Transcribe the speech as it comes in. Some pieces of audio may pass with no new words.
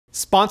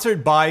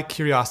Sponsored by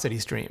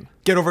CuriosityStream.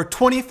 Get over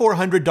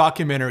 2,400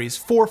 documentaries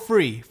for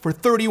free for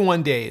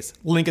 31 days.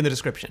 Link in the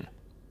description.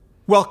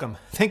 Welcome.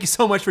 Thank you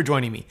so much for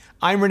joining me.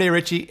 I'm Rene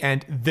Ritchie,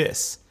 and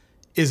this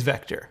is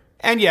Vector.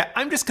 And yeah,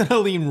 I'm just gonna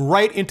lean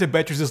right into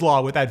Bettridge's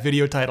Law with that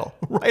video title.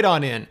 Right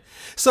on in.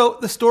 So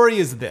the story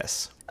is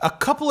this. A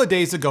couple of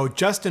days ago,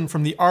 Justin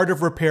from the Art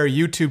of Repair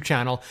YouTube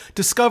channel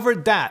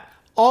discovered that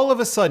all of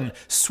a sudden,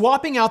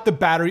 swapping out the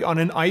battery on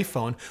an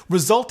iPhone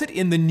resulted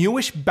in the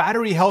newish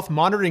battery health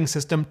monitoring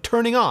system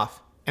turning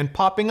off and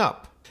popping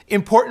up.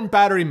 Important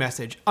battery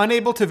message.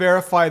 Unable to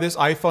verify this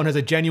iPhone has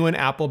a genuine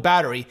Apple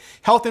battery.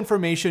 Health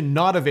information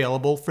not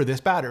available for this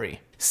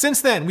battery.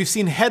 Since then, we've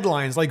seen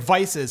headlines like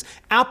Vice's,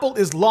 Apple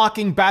is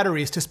locking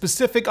batteries to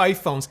specific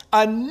iPhones,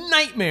 a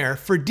nightmare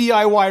for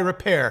DIY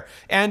repair.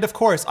 And of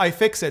course,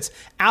 iFixit's,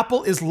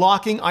 Apple is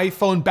locking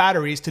iPhone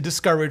batteries to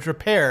discourage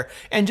repair,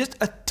 and just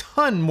a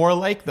ton more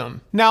like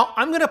them. Now,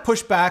 I'm gonna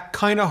push back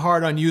kinda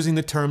hard on using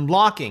the term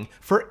locking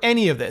for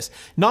any of this,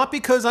 not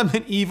because I'm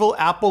an evil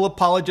Apple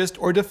apologist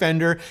or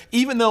defender,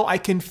 even though I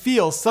can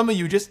feel some of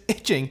you just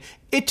itching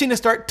to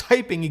start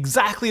typing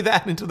exactly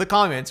that into the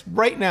comments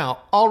right now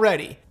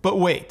already. But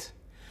wait,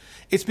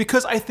 it's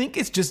because I think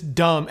it's just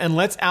dumb and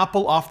lets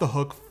Apple off the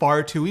hook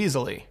far too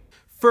easily.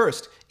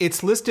 First,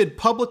 it's listed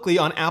publicly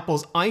on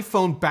Apple's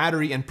iPhone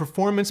battery and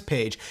performance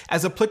page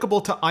as applicable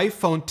to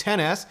iPhone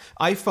XS,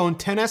 iPhone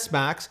XS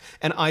Max,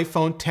 and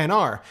iPhone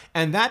XR,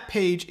 and that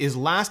page is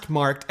last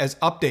marked as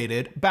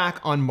updated back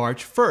on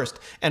March 1st,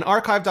 and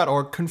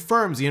archive.org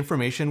confirms the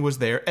information was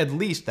there at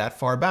least that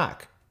far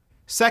back.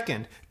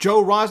 Second,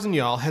 Joe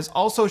Rossignol has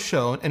also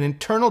shown an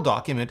internal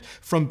document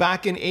from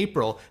back in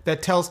April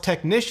that tells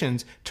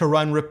technicians to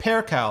run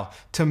RepairCal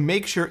to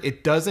make sure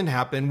it doesn't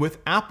happen with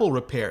Apple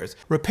repairs.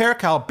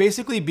 RepairCal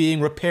basically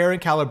being repair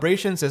and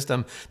calibration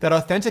system that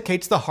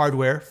authenticates the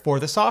hardware for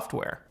the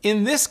software.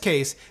 In this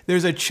case,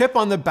 there's a chip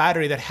on the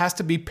battery that has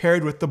to be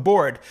paired with the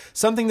board,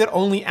 something that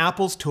only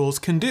Apple's tools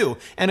can do,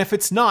 and if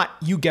it's not,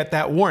 you get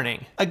that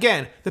warning.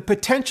 Again, the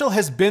potential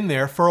has been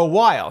there for a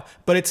while,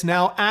 but it's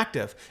now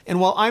active, and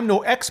while I'm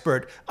no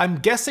expert, I'm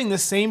guessing the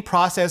same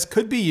process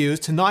could be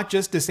used to not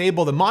just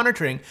disable the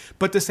monitoring,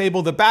 but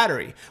disable the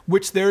battery,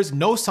 which there's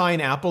no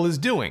sign Apple is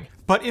doing.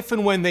 But if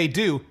and when they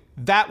do,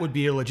 that would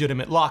be a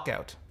legitimate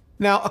lockout.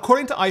 Now,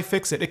 according to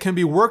iFixit, it can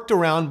be worked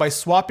around by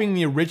swapping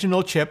the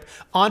original chip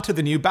onto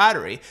the new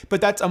battery,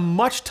 but that's a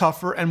much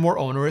tougher and more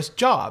onerous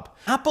job.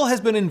 Apple has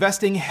been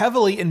investing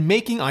heavily in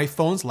making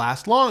iPhones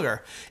last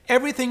longer.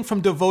 Everything from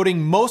devoting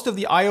most of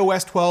the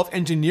iOS 12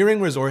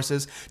 engineering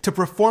resources to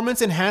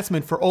performance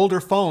enhancement for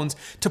older phones,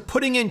 to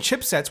putting in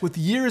chipsets with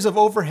years of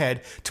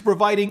overhead, to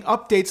providing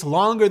updates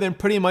longer than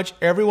pretty much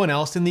everyone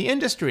else in the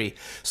industry.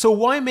 So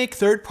why make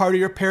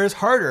third-party repairs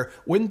harder?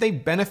 Wouldn't they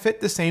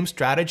benefit the same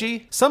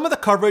strategy? Some of the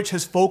coverage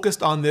has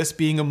focused on this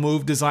being a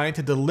move designed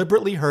to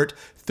deliberately hurt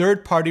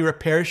third-party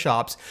repair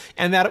shops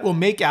and that it will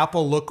make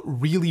Apple look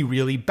really,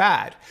 really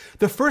bad.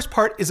 The first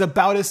part is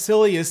about as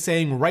silly as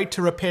saying right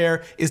to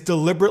repair is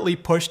deliberately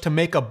pushed to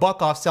make a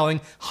buck off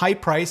selling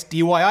high-priced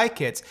DIY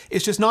kits.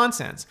 It's just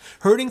nonsense.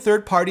 Hurting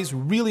third parties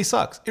really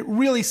sucks. It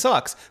really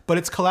sucks, but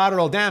it's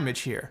collateral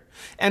damage here.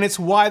 And it's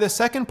why the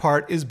second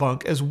part is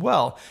bunk as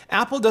well.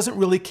 Apple doesn't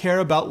really care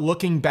about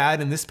looking bad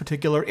in this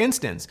particular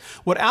instance.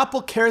 What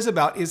Apple cares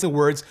about is the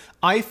words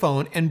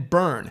iPhone and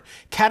burn.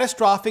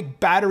 Catastrophic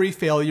battery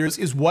failures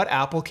is what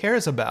Apple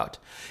cares about.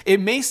 It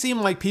may seem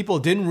like people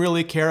didn't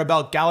really care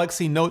about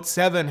Galaxy Note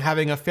 7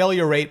 having a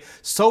failure rate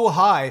so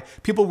high,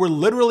 people were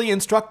literally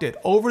instructed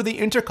over the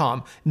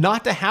intercom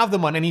not to have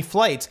them on any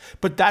flights,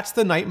 but that's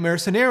the nightmare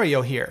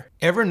scenario here.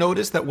 Ever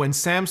notice that when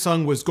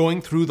Samsung was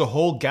going through the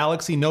whole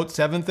Galaxy Note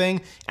 7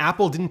 thing,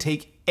 Apple didn't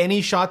take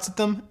any shots at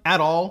them at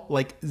all,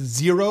 like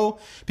zero?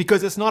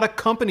 Because it's not a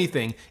company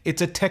thing,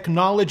 it's a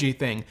technology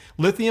thing.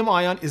 Lithium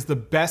ion is the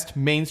best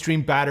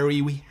mainstream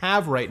battery we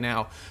have right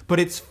now, but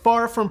it's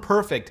far from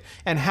perfect,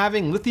 and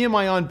having lithium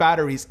ion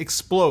batteries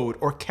explode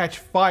or catch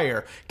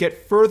fire,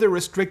 get further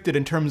restricted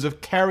in terms of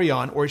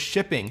carry-on or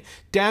shipping,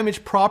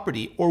 damage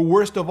property, or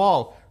worst of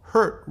all,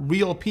 hurt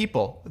real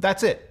people.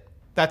 That's it.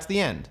 That's the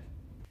end.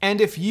 And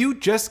if you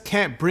just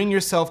can't bring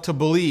yourself to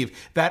believe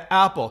that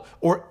Apple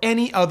or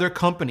any other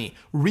company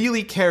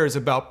really cares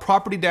about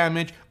property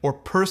damage or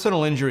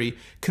personal injury,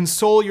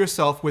 console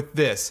yourself with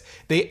this.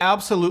 They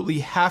absolutely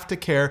have to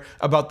care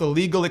about the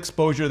legal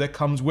exposure that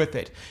comes with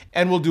it,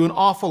 and will do an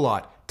awful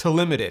lot to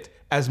limit it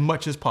as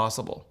much as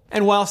possible.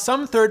 And while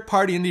some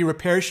third-party indie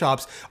repair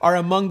shops are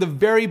among the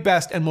very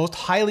best and most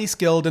highly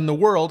skilled in the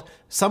world,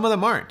 some of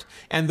them aren't.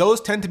 And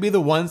those tend to be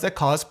the ones that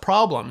cause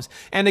problems.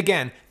 And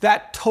again,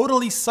 that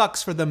totally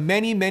sucks for the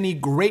many, many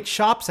great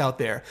shops out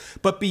there.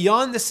 But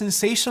beyond the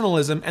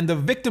sensationalism and the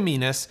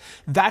victiminess,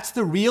 that's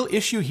the real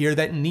issue here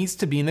that needs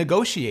to be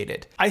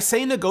negotiated. I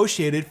say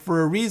negotiated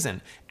for a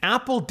reason.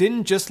 Apple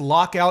didn't just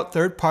lock out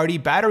third-party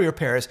battery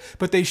repairs,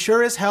 but they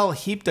sure as hell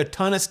heaped a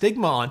ton of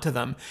stigma onto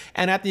them.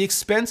 And at the expense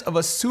expense of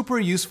a super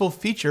useful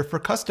feature for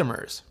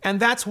customers. And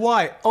that's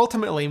why,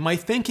 ultimately, my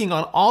thinking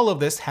on all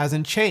of this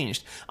hasn't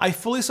changed. I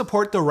fully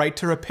support the right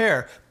to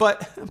repair,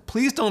 but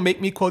please don't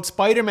make me quote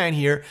Spider-Man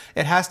here.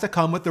 It has to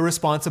come with the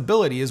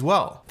responsibility as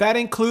well. That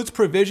includes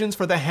provisions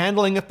for the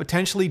handling of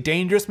potentially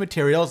dangerous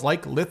materials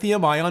like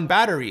lithium-ion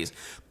batteries,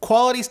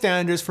 quality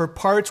standards for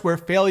parts where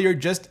failure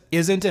just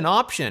isn't an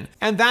option.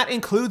 And that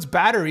includes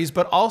batteries,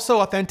 but also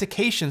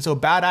authentication so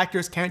bad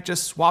actors can't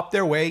just swap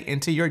their way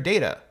into your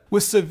data.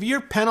 With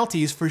severe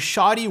penalties for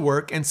shoddy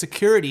work and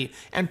security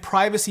and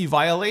privacy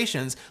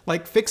violations,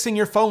 like fixing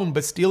your phone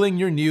but stealing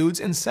your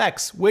nudes and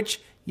sex, which,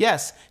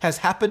 yes, has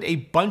happened a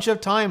bunch of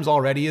times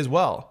already as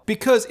well.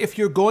 Because if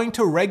you're going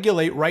to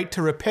regulate right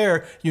to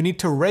repair, you need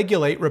to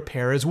regulate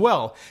repair as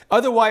well.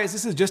 Otherwise,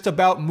 this is just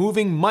about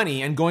moving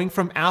money and going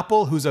from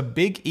Apple, who's a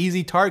big,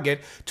 easy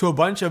target, to a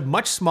bunch of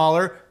much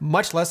smaller,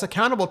 much less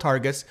accountable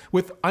targets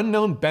with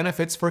unknown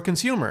benefits for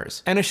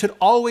consumers. And it should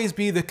always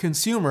be the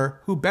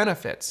consumer who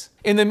benefits.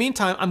 In the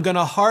meantime, I'm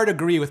gonna hard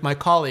agree with my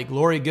colleague,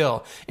 Lori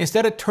Gill.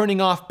 Instead of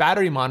turning off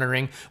battery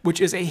monitoring,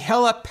 which is a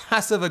hella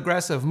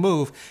passive-aggressive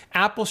move,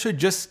 Apple should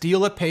just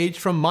steal a page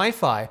from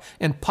MiFi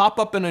and pop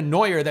up an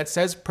annoyer that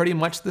says pretty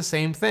much the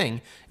same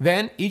thing.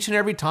 Then, each and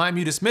every time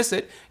you dismiss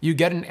it, you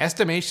get an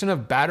estimation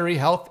of battery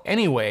health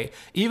anyway,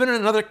 even in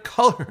another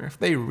color if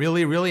they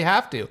really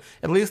have to.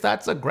 At least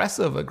that's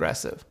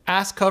aggressive.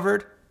 Ass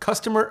covered,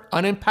 customer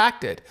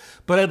unimpacted.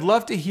 But I'd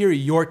love to hear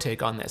your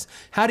take on this.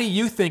 How do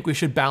you think we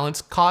should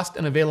balance cost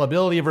and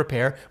availability of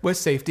repair with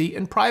safety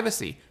and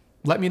privacy?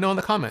 Let me know in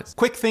the comments.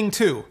 Quick thing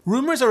too,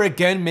 rumors are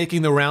again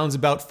making the rounds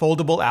about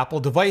foldable Apple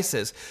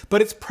devices,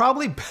 but it's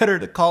probably better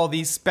to call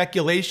these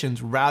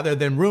speculations rather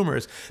than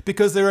rumors,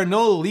 because there are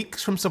no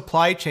leaks from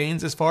supply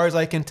chains as far as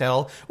I can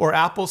tell, or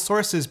Apple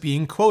sources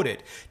being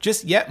quoted.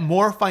 Just yet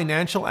more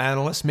financial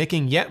analysts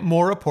making yet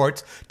more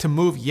reports to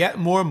move yet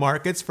more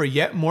markets for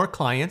yet more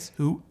clients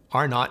who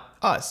are not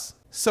us.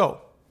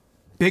 So,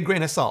 big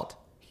grain of salt,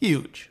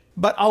 huge.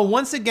 But I'll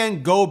once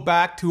again go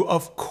back to,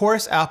 of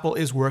course, Apple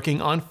is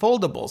working on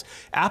foldables.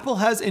 Apple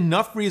has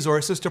enough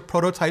resources to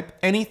prototype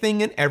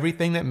anything and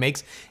everything that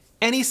makes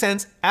any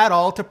sense at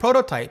all to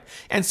prototype,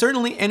 and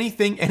certainly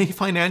anything any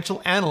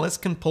financial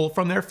analyst can pull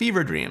from their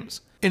fever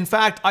dreams. In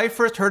fact, I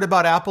first heard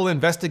about Apple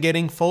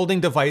investigating folding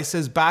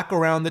devices back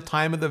around the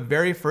time of the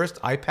very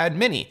first iPad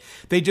mini.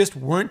 They just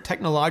weren't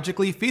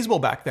technologically feasible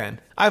back then.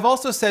 I've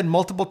also said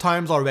multiple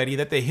times already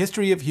that the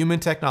history of human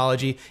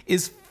technology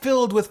is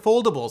filled with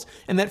foldables,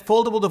 and that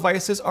foldable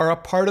devices are a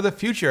part of the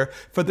future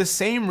for the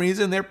same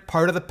reason they're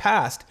part of the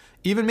past.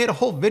 Even made a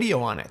whole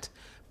video on it.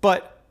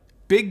 But,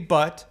 big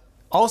but,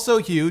 also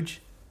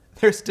huge,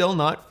 they're still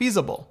not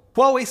feasible.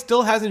 Huawei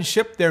still hasn't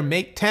shipped their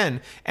Mate 10,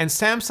 and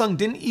Samsung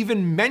didn't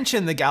even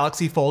mention the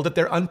Galaxy Fold at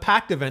their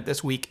Unpacked event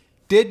this week.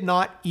 Did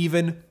not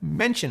even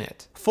mention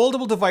it.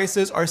 Foldable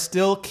devices are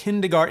still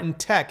kindergarten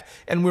tech,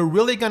 and we're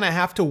really gonna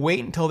have to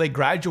wait until they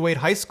graduate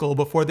high school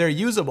before they're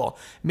usable,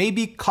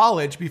 maybe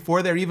college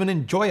before they're even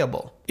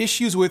enjoyable.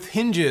 Issues with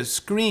hinges,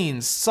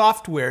 screens,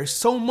 software,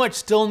 so much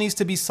still needs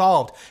to be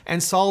solved,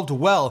 and solved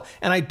well,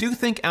 and I do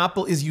think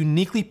Apple is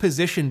uniquely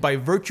positioned by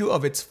virtue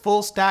of its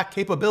full stack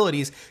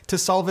capabilities to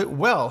solve it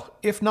well,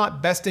 if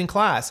not best in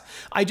class.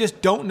 I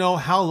just don't know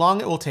how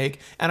long it will take,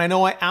 and I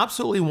know I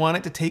absolutely want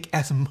it to take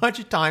as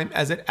much time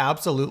as it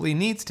absolutely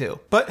needs to.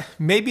 But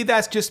maybe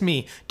that's just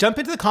me. Jump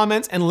into the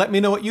comments and let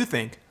me know what you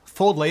think.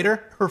 Fold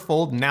later or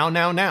fold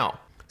now?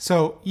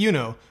 So,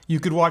 you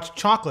could watch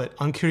Chocolate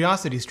on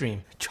CuriosityStream.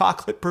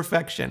 Chocolate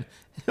perfection.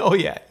 Oh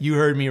yeah, you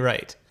heard me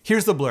right.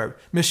 Here's the blurb.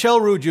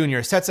 Michel Roux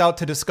Jr. sets out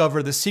to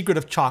discover the secret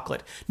of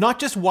chocolate. Not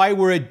just why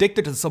we're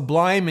addicted to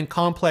sublime and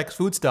complex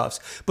foodstuffs,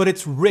 but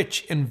its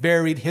rich and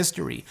varied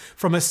history.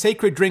 From a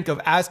sacred drink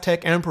of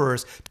Aztec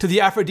emperors to the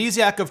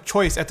aphrodisiac of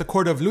choice at the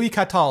court of Louis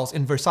XIV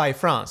in Versailles,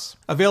 France.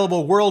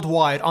 Available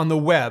worldwide on the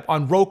web,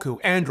 on Roku,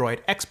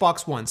 Android,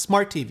 Xbox One,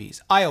 smart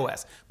TVs,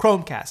 iOS,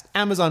 Chromecast,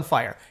 Amazon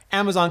Fire,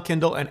 Amazon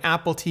Kindle, and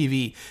Apple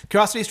TV.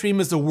 CuriosityStream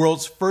is the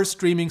world's first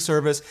streaming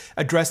service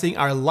addressing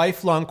our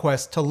lifelong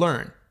quest to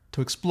learn,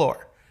 to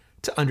explore,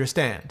 to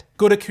understand.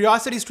 Go to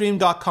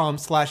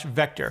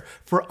curiositystream.com/vector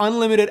for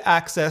unlimited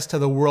access to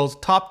the world's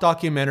top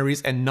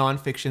documentaries and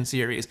nonfiction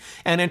series,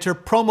 and enter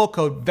promo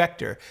code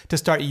VECTOR to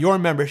start your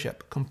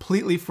membership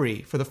completely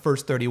free for the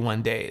first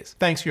 31 days.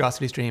 Thanks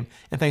CuriosityStream,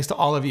 and thanks to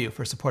all of you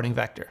for supporting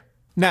Vector.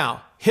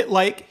 Now, hit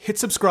like, hit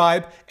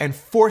subscribe, and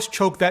force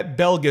choke that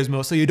bell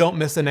gizmo so you don't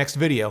miss the next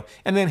video.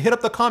 And then hit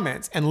up the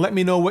comments and let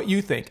me know what you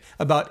think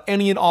about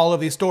any and all of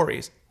these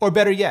stories. Or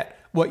better yet,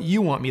 what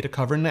you want me to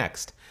cover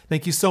next.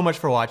 Thank you so much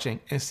for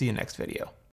watching, and see you next video.